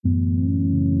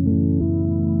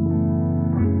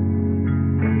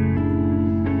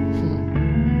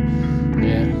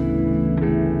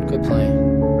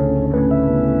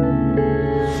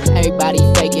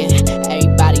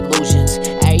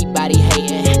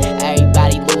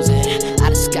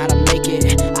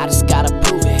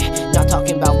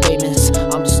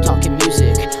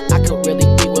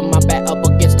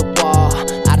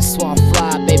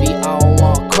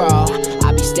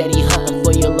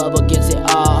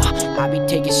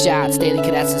shots daily,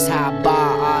 cause that's just how I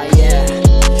bar, yeah.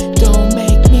 Don't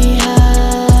make me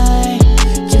high,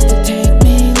 just to take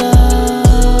me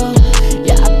low.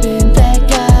 Yeah, I've been that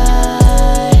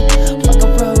guy, fuck, I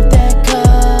wrote that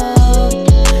code.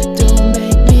 Don't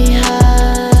make me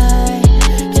high,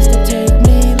 just to take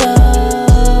me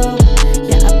low.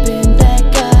 Yeah, I've been that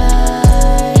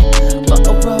guy, fuck,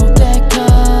 I wrote that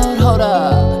code. Hold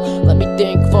up, let me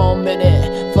think for a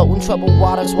minute. Floating troubled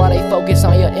waters while they focus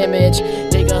on your image.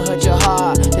 They gon' hurt your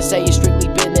heart, they say it's strictly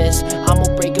business. I'ma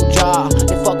break your jaw,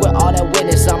 they fuck with all that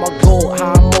witness. I'ma go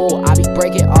how I move, I be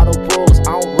breaking all the rules.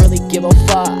 I don't really give a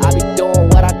fuck, I be doing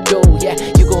what I do. Yeah,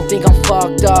 you gon' think I'm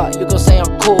fucked up, you gon' say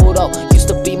I'm cool though. Used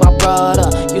to be my brother,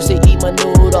 used to eat my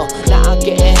noodle. Now I'm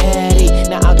getting heady,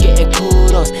 now I'm getting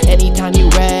kudos. Anytime you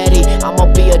ready, I'ma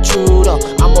be a intruder.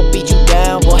 I'ma beat you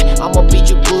down, boy, I'ma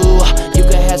beat you blue. You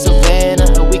can have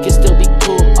Savannah and we can still be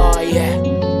cool, oh yeah.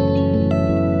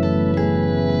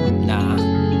 Nah,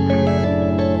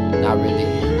 not really.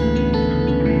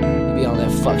 You be on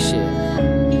that fuck shit.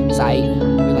 It's aight,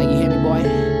 I be like, you hear me, boy?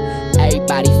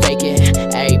 Everybody faking,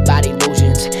 everybody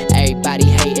illusions, everybody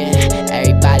hating,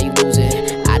 everybody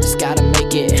losing. I just gotta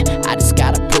make it, I just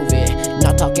gotta prove it.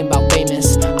 Not talking about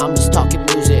famous, I'm just talking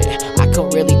music. I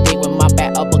couldn't really think with my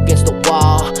back up against the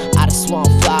wall. I just wanna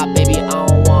fly, baby, I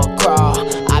don't wanna crawl.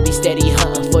 I be steady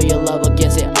hunting for your love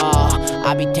against it all.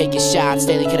 I be taking shots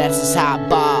daily, cause that's just how I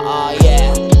bar, oh yeah.